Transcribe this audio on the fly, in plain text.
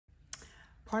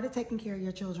Part of taking care of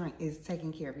your children is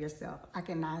taking care of yourself. I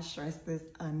cannot stress this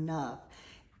enough.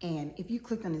 And if you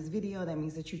clicked on this video, that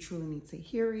means that you truly need to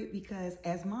hear it, because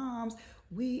as moms,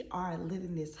 we are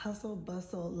living this hustle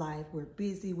bustle life. We're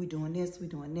busy, we're doing this,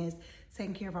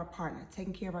 taking care of our partner,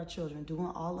 taking care of our children,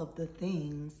 doing all of the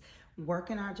things,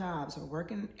 working our jobs or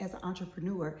working as an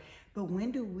entrepreneur. But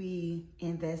when do we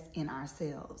invest in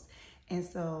ourselves? And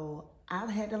so I've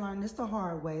had to learn this the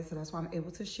hard way, so that's why I'm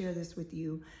able to share this with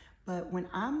you. But when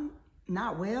I'm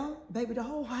not well, baby, the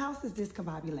whole house is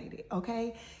discombobulated,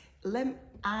 okay?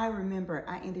 I remember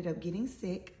I ended up getting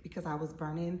sick because I was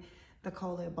burning the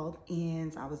coal at both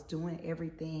ends. I was doing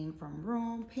everything from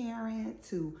room parent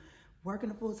to working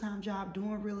a full-time job,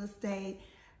 doing real estate,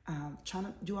 trying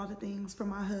to do all the things for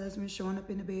my husband, showing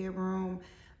up in the bedroom,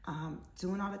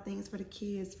 doing all the things for the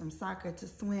kids, from soccer to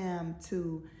swim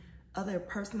to other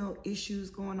personal issues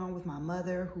going on with my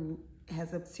mother, who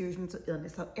has a serious mental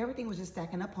illness. So everything was just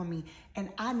stacking up on me. And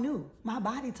I knew, my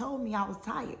body told me I was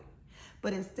tired.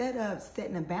 But instead of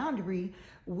setting a boundary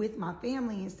with my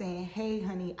family and saying, hey,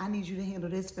 honey, I need you to handle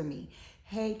this for me.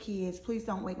 Hey, kids, please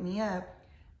don't wake me up.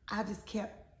 I just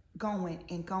kept going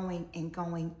and going and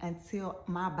going until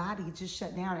my body just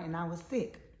shut down and I was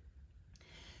sick.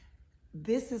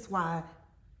 This is why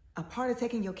a part of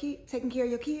taking care of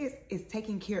your kids is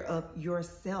taking care of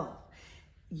yourself.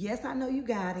 Yes, I know you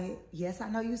got it. Yes, I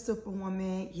know you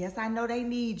superwoman. Yes, I know they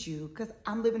need you, because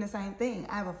I'm living the same thing.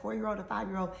 I have a 4-year-old, a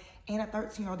 5-year-old, and a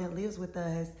 13-year-old that lives with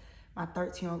us. My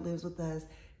 13-year-old lives with us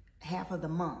half of the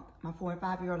month. My 4 and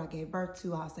 5-year-old I gave birth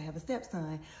to. I also have a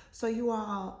stepson. So you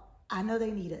all, I know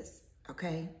they need us,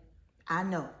 okay? I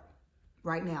know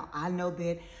right now. I know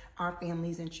that our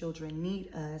families and children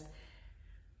need us.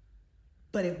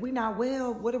 But if we're not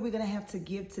well, what are we going to have to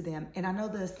give to them? And I know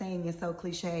the saying is so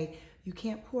cliche, you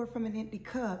can't pour from an empty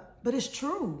cup, but it's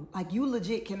true. Like, you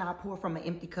legit cannot pour from an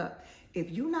empty cup. If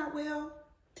you're not well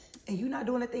and you're not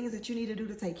doing the things that you need to do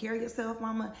to take care of yourself,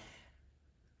 mama,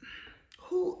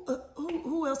 who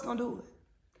else gonna do it?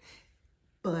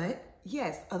 But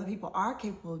yes, other people are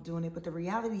capable of doing it, but the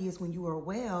reality is when you are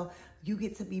well, you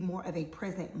get to be more of a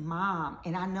present mom.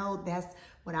 And I know that's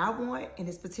what I want, and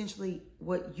it's potentially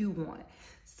what you want.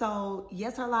 So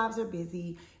yes, our lives are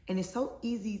busy, and it's so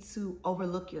easy to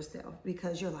overlook yourself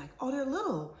because you're like, oh, they're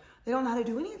little. They don't know how to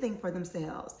do anything for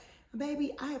themselves.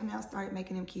 Baby, I have now started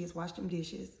making them kids wash them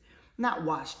dishes. Not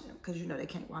wash them, because you know they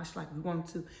can't wash like we want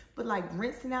them to, but like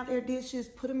rinsing out their dishes,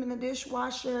 put them in the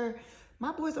dishwasher.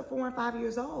 My boys are 4 and 5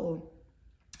 years old.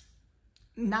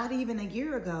 Not even a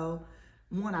year ago,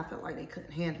 one, I felt like they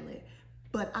couldn't handle it.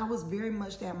 But I was very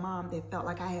much that mom that felt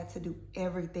like I had to do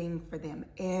everything for them,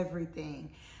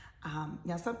 everything.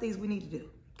 Now, some things we need to do,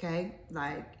 okay?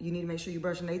 Like, you need to make sure you're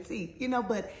brushing their teeth, you know,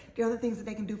 but there are other things that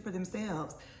they can do for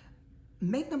themselves.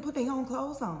 Make them put their own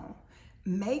clothes on.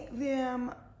 Make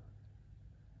them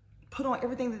put on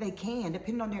everything that they can,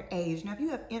 depending on their age. Now, if you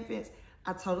have infants,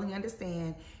 I totally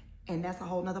understand. And that's a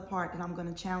whole nother part that I'm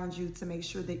gonna challenge you to make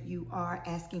sure that you are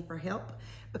asking for help,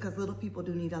 because little people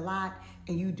do need a lot,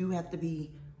 and you do have to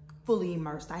be fully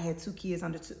immersed. I had 2 kids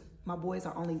under 2. My boys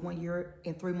are only 1 year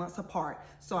and 3 months apart.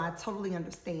 So I totally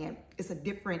understand. It's a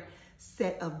different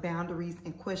set of boundaries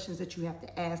and questions that you have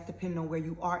to ask depending on where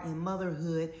you are in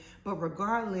motherhood. But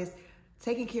regardless,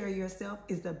 taking care of yourself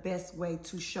is the best way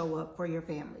to show up for your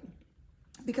family,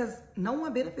 because no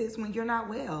one benefits when you're not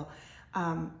well.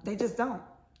 They just don't.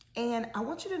 And I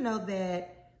want you to know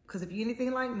that, because if you're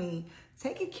anything like me,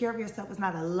 taking care of yourself is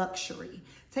not a luxury.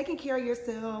 Taking care of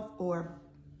yourself, or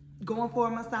going for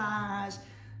a massage,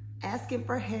 asking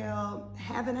for help,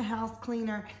 having a house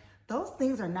cleaner, those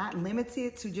things are not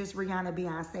limited to just Rihanna,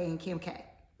 Beyonce, and Kim K.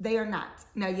 They are not.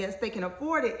 Now, yes, they can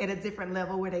afford it at a different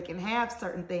level where they can have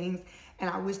certain things, and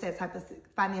I wish that type of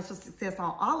financial success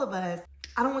on all of us.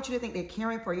 I don't want you to think that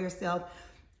caring for yourself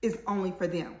is only for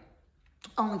them,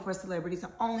 only for celebrities,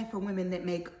 or only for women that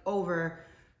make over,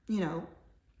 you know,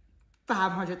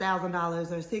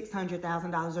 $500,000 or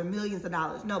 $600,000 or millions of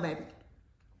dollars. No, baby.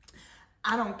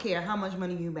 I don't care how much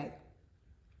money you make.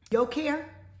 Your care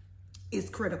is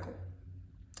critical.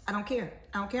 I don't care.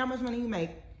 I don't care how much money you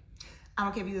make. I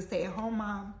don't care if you're a stay-at-home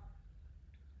mom.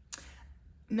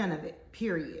 None of it,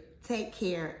 period. Take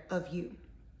care of you,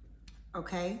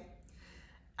 okay?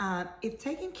 If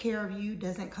taking care of you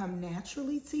doesn't come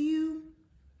naturally to you,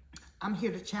 I'm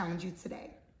here to challenge you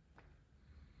today.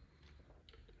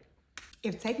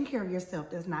 If taking care of yourself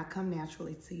does not come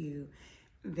naturally to you,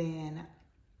 then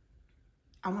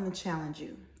I want to challenge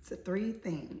you to 3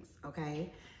 things,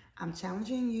 okay? I'm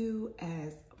challenging you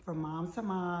as from mom to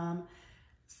mom.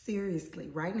 Seriously,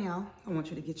 right now, I want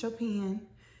you to get your pen,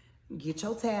 get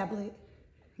your tablet,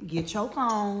 get your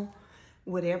phone,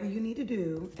 whatever you need to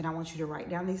do, and I want you to write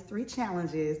down these 3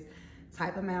 challenges,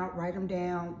 type them out, write them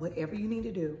down, whatever you need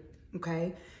to do,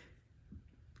 okay?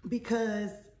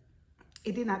 Because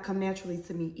it did not come naturally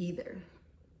to me either,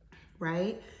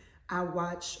 right? I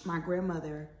watched my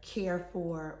grandmother care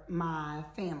for my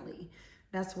family.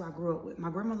 That's who I grew up with. My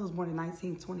grandmother was born in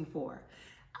 1924.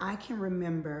 I can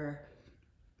remember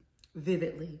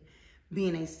vividly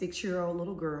being a 6-year-old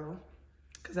little girl,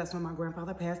 because that's when my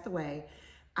grandfather passed away.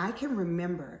 I can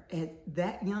remember at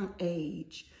that young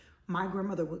age, my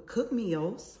grandmother would cook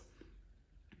meals.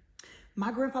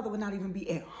 My grandfather would not even be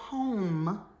at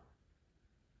home,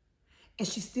 and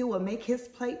she still would make his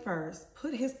plate first,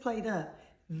 put his plate up,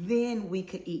 then we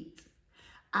could eat.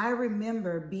 I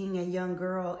remember being a young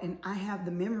girl, and I have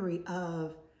the memory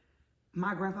of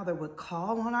my grandfather would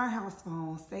call on our house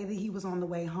phone, say that he was on the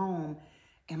way home,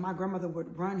 and my grandmother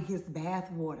would run his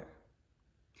bath water.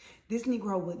 This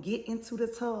Negro would get into the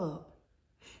tub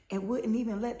and wouldn't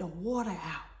even let the water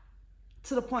out,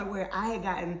 to the point where I had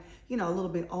gotten, you know, a little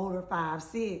bit older, 5,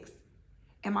 6,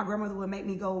 and my grandmother would make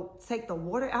me go take the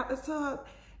water out the tub,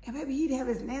 and maybe he'd have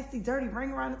his nasty, dirty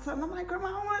ring around the tub. And I'm like, Grandma,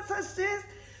 I don't want to touch this.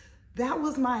 That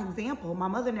was my example. My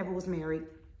mother never was married.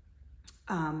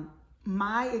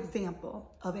 My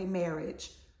example of a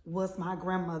marriage was my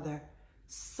grandmother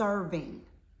serving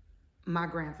my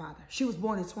grandfather. She was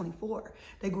born in 24.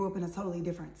 They grew up in a totally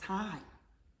different time.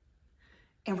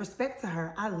 And respect to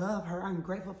her, I love her. I'm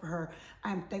grateful for her.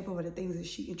 I'm thankful for the things that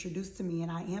she introduced to me,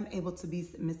 and I am able to be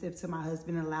submissive to my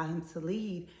husband and allow him to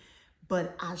lead.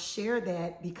 But I share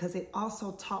that because it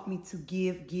also taught me to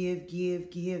give.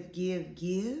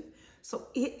 So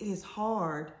it is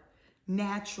hard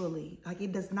naturally. Like,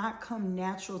 it does not come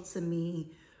natural to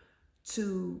me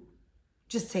to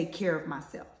just take care of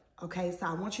myself. Okay, so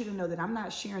I want you to know that I'm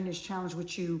not sharing this challenge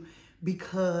with you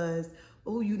because,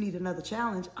 oh, you need another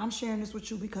challenge. I'm sharing this with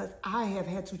you because I have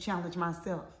had to challenge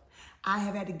myself. I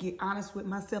have had to get honest with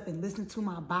myself and listen to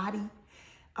my body.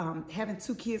 Having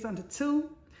 2 kids under 2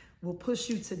 will push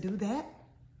you to do that.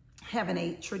 Having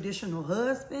a traditional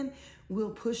husband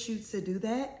will push you to do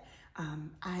that.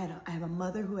 I have a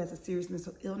mother who has a serious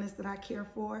mental illness that I care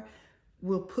for,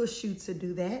 will push you to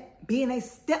do that. Being a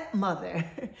stepmother,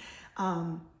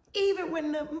 even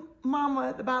when the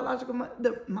mama, the biological mother,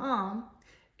 the mom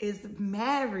is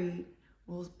married,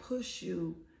 will push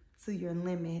you to your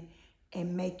limit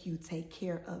and make you take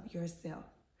care of yourself.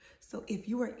 So if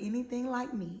you are anything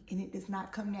like me and it does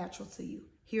not come natural to you,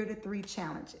 here are the 3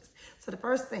 challenges. So the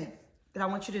first thing that I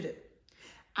want you to do,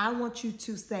 I want you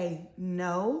to say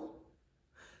no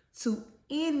to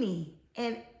any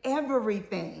and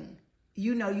everything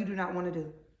you know you do not want to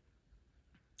do.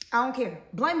 I don't care.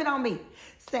 Blame it on me.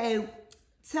 Tell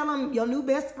them your new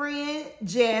best friend,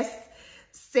 Jess,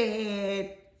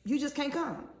 said you just can't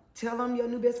come. Tell them your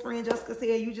new best friend, Jessica,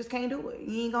 said you just can't do it.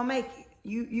 You ain't gonna make it.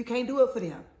 You can't do it for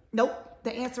them. Nope.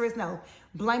 The answer is no.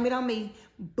 Blame it on me.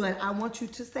 But I want you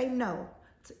to say no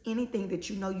to anything that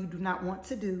you know you do not want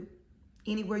to do,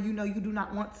 anywhere you know you do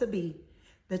not want to be.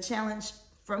 The challenge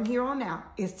from here on out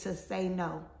is to say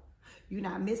no. You're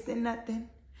not missing nothing.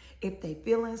 If they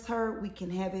feelings hurt, we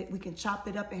can have it. We can chop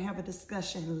it up and have a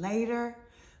discussion later.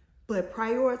 But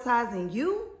prioritizing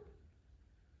you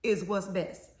is what's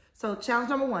best. So challenge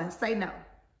number 1, say no.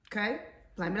 Okay?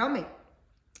 Blame it on me.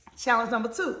 Challenge number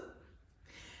 2,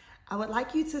 I would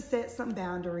like you to set some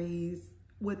boundaries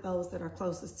with those that are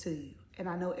closest to you. And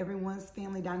I know everyone's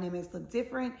family dynamics look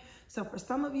different. So for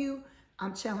some of you,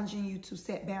 I'm challenging you to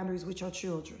set boundaries with your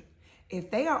children. If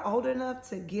they are old enough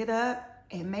to get up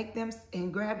and make them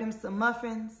and grab them some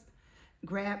muffins,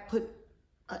 put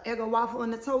an Eggo waffle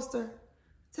in the toaster,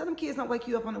 tell them kids don't wake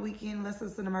you up on the weekend unless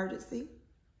it's an emergency.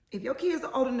 If your kids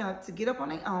are old enough to get up on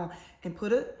their own and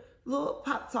put a little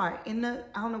Pop-Tart in the,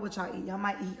 I don't know what y'all eat. Y'all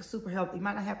might eat super healthy. You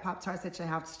might not have Pop-Tarts at your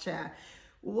house, child.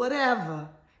 Whatever.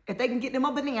 If they can get them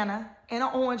a banana and an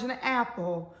orange and an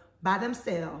apple by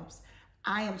themselves,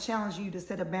 I am challenging you to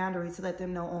set a boundary to let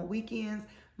them know on weekends,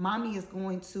 mommy is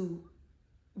going to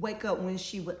wake up when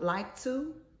she would like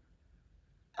to.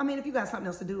 I mean, if you got something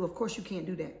else to do, of course you can't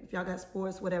do that. If y'all got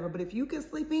sports, whatever. But if you can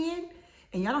sleep in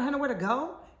and y'all don't have nowhere to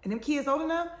go and them kids old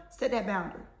enough, set that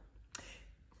boundary.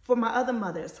 For my other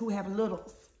mothers who have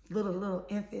little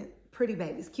infant, pretty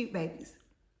babies, cute babies,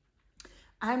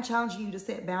 I'm challenging you to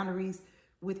set boundaries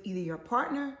with either your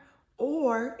partner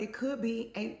or it could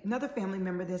be another family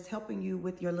member that's helping you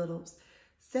with your littles.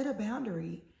 Set a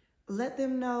boundary. Let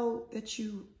them know that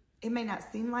it may not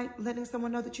seem like letting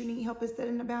someone know that you need help is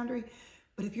setting a boundary,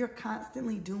 but if you're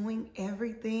constantly doing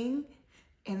everything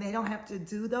and they don't have to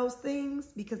do those things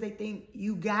because they think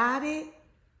you got it,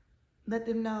 let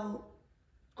them know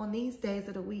on these days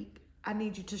of the week, I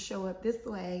need you to show up this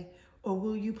way, or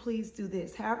will you please do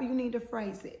this? However you need to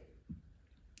phrase it.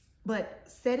 But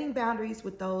setting boundaries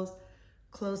with those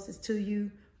closest to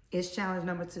you is challenge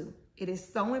number 2. It is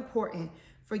so important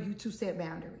for you to set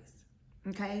boundaries,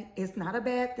 okay? It's not a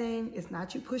bad thing. It's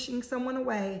not you pushing someone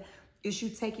away. It's you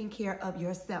taking care of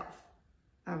yourself,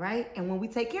 all right? And when we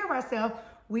take care of ourselves,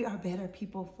 we are better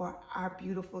people for our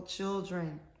beautiful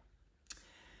children.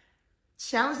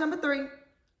 Challenge number 3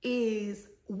 is,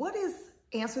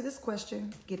 answer this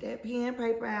question. Get that pen,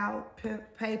 paper out,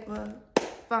 paper,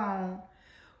 phone.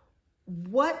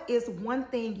 What is one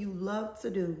thing you loved to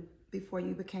do before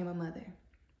you became a mother?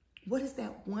 What is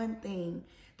that one thing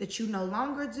that you no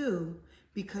longer do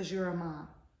because you're a mom?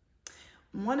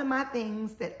 One of my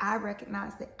things that I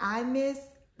recognize that I miss,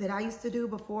 that I used to do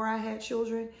before I had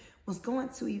children, was going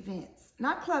to events.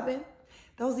 Not clubbing.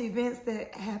 Those events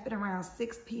that happen around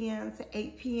 6 p.m. to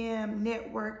 8 p.m.,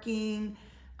 networking.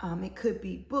 It could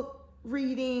be book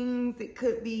readings. It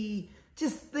could be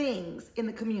just things in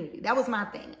the community. That was my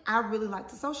thing. I really like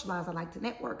to socialize. I like to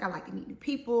network. I like to meet new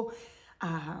people.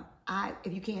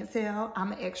 If you can't tell,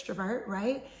 I'm an extrovert,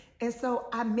 right? And so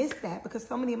I miss that because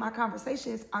so many of my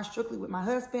conversations are strictly with my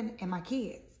husband and my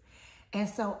kids. And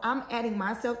so I'm adding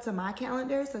myself to my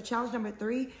calendar. So challenge number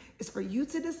 3 is for you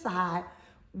to decide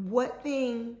what's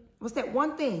that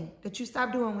one thing that you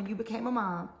stopped doing when you became a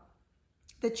mom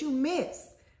that you miss.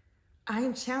 I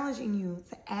am challenging you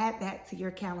to add that to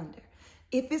your calendar.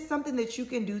 If it's something that you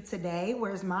can do today,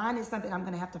 whereas mine is something I'm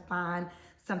going to have to find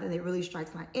something that really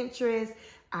strikes my interest.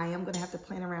 I am going to have to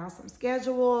plan around some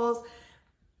schedules.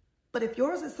 But if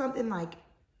yours is something like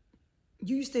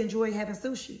you used to enjoy having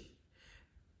sushi,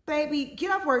 baby,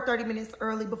 get off work 30 minutes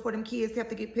early before them kids have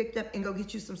to get picked up and go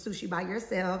get you some sushi by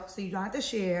yourself so you don't have to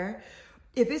share.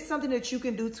 If it's something that you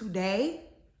can do today,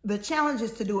 the challenge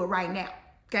is to do it right now,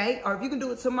 okay? Or if you can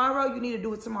do it tomorrow, you need to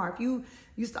do it tomorrow. If you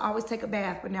used to always take a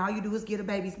bath, but now all you do is get a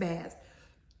baby's bath,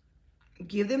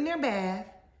 give them their bath,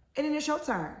 and then it's your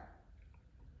turn.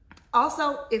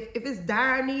 Also, if it's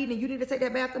dire need and you need to take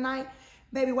that bath tonight,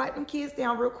 baby, wipe them kids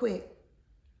down real quick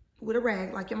with a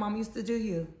rag like your mom used to do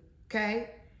you, okay?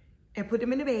 And put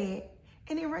them in the bed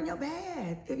and then run your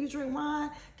bath. If you drink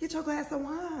wine, get your glass of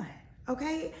wine,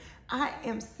 okay? I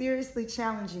am seriously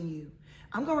challenging you.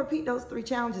 I'm going to repeat those 3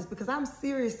 challenges because I'm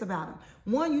serious about them.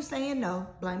 1, you saying no.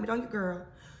 Blame it on your girl,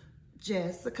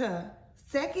 Jessica.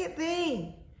 2nd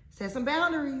thing, set some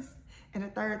boundaries. And the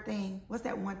 3rd thing, what's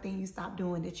that one thing you stopped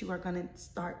doing that you are going to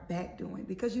start back doing?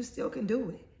 Because you still can do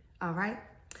it, all right?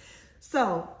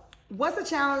 So what's a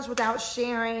challenge without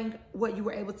sharing what you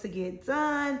were able to get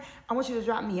done? I want you to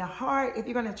drop me a heart if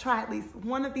you're going to try at least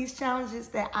one of these challenges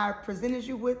that I presented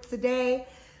you with today.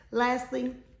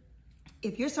 Lastly,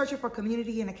 if you're searching for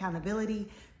community and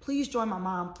accountability, please join my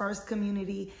Mom First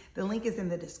community. The link is in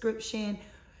the description.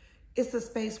 It's a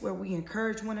space where we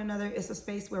encourage one another. It's a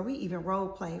space where we even role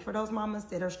play. For those mamas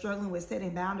that are struggling with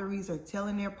setting boundaries or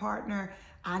telling their partner,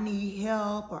 I need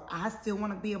help, or I still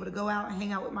want to be able to go out and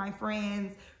hang out with my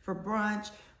friends for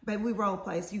brunch, baby, we role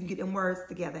play so you can get them words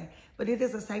together. But it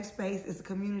is a safe space. It's a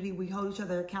community. We hold each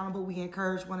other accountable. We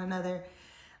encourage one another.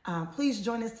 Please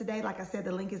join us today. Like I said,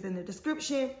 the link is in the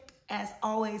description. As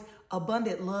always,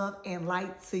 abundant love and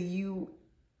light to you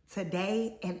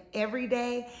today and every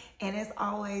day. And as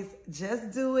always,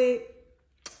 just do it.